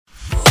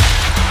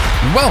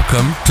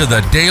Welcome to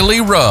the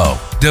Daily Row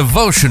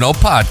Devotional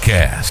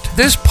Podcast.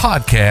 This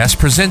podcast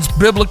presents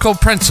biblical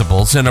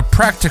principles in a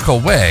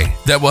practical way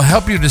that will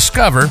help you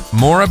discover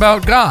more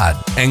about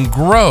God and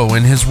grow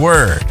in His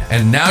Word.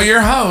 And now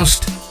your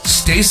host,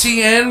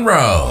 Stacey Ann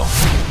Rowe.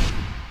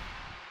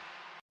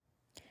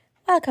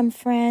 Welcome,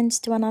 friends,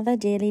 to another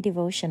daily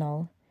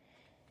devotional.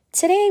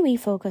 Today we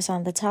focus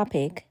on the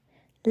topic,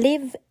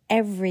 live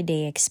every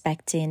day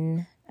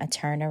expecting a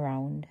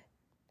turnaround.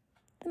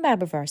 The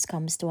Bible verse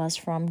comes to us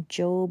from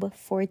Job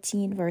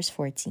 14, verse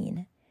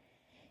 14.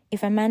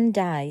 If a man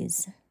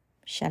dies,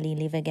 shall he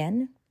live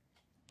again?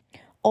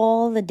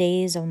 All the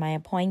days of my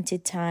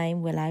appointed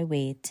time will I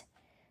wait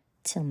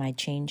till my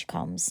change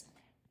comes.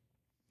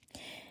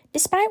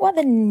 Despite what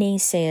the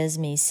naysayers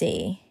may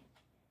say,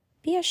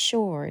 be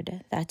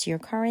assured that your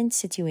current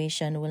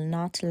situation will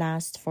not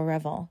last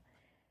forever.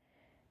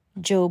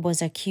 Job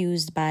was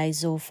accused by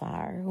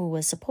Zophar, who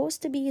was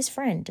supposed to be his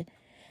friend,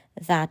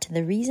 that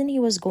the reason he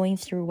was going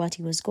through what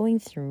he was going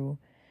through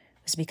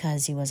was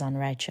because he was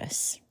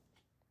unrighteous.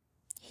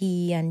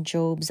 He and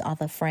Job's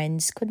other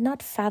friends could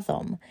not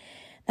fathom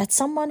that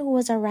someone who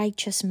was a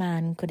righteous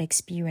man could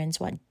experience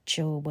what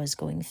Job was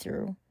going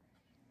through.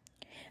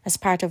 As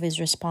part of his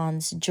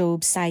response,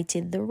 Job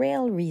cited the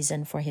real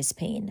reason for his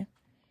pain.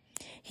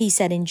 He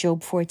said in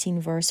Job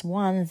 14, verse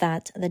 1,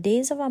 that the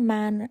days of a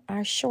man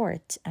are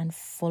short and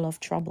full of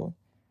trouble.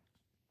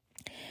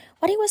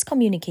 What he was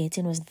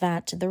communicating was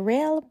that the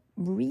real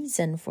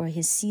reason for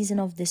his season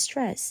of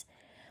distress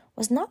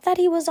was not that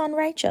he was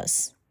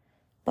unrighteous,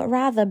 but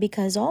rather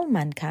because all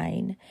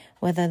mankind,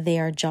 whether they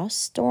are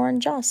just or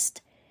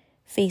unjust,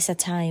 face a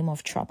time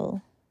of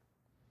trouble.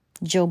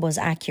 Job was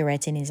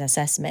accurate in his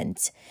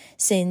assessment,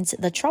 since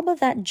the trouble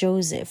that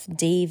Joseph,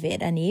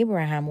 David, and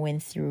Abraham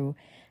went through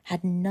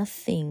had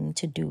nothing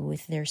to do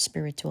with their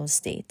spiritual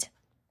state.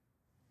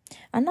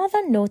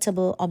 Another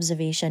notable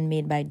observation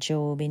made by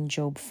Job in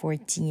Job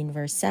 14,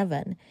 verse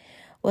 7,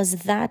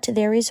 was that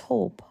there is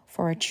hope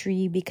for a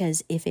tree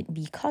because if it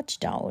be cut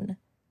down,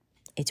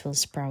 it will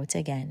sprout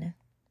again.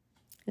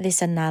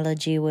 This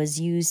analogy was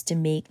used to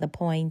make the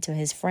point to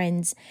his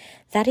friends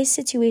that his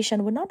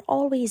situation would not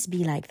always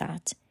be like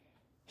that.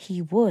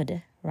 He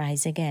would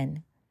rise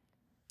again.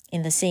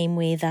 In the same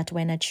way that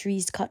when a tree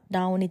is cut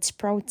down, it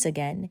sprouts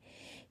again,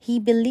 he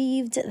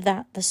believed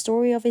that the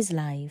story of his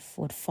life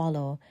would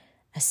follow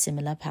a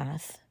similar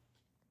path.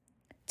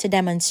 To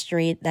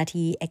demonstrate that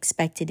he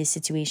expected his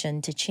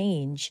situation to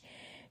change,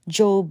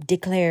 Job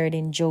declared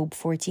in Job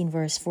 14,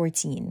 verse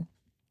 14,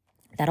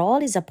 that all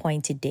his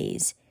appointed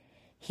days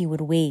he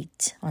would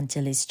wait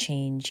until his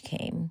change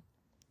came.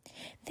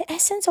 The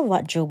essence of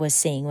what Job was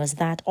saying was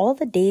that all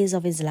the days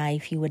of his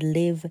life he would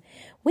live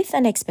with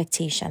an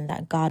expectation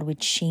that God would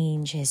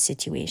change his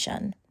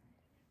situation.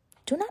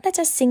 Do not let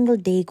a single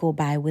day go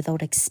by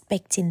without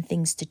expecting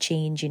things to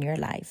change in your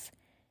life.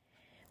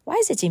 Why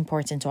is it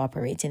important to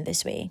operate in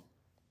this way?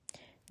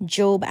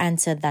 Job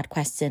answered that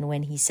question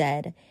when he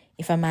said,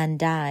 if a man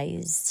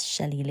dies,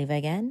 shall he live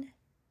again?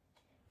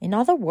 In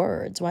other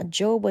words, what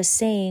Job was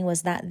saying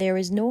was that there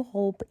is no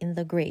hope in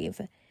the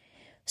grave.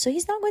 So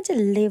he's not going to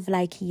live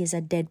like he is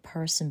a dead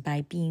person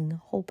by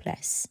being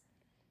hopeless.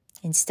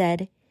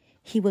 Instead,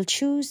 he will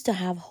choose to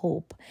have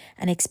hope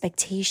and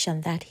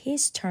expectation that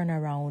his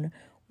turnaround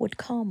would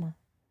come.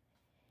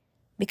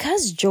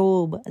 Because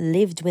Job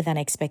lived with an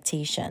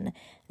expectation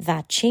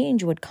that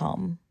change would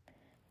come,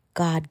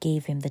 God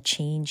gave him the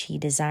change he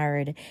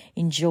desired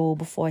in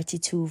Job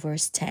 42,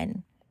 verse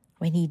 10,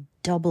 when he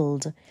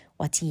doubled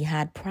what he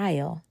had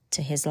prior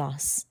to his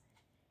loss.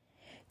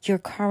 Your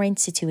current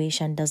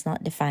situation does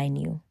not define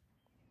you.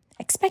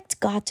 Expect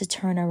God to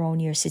turn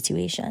around your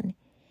situation.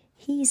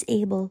 He is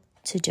able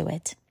to do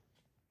it.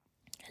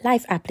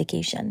 Life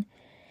application.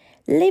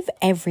 Live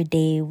every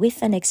day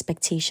with an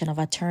expectation of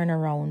a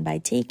turnaround by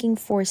taking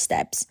 4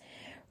 steps.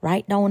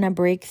 Write down a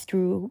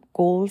breakthrough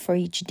goal for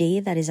each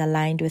day that is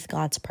aligned with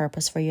God's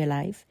purpose for your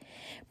life.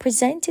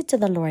 Present it to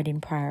the Lord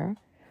in prayer.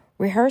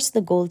 Rehearse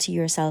the goal to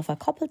yourself a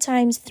couple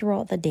times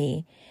throughout the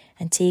day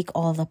and take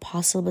all the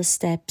possible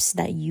steps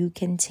that you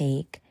can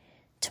take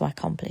to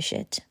accomplish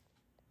it.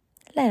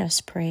 Let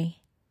us pray.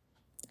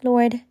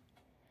 Lord,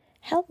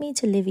 help me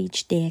to live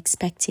each day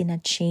expecting a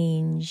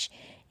change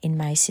in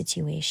my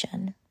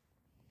situation.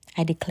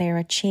 I declare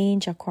a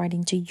change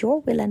according to your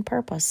will and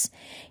purpose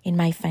in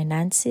my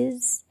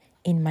finances,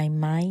 in my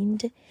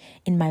mind,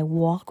 in my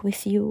walk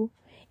with you,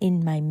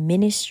 in my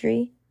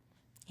ministry.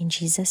 In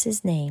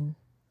Jesus' name,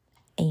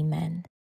 amen.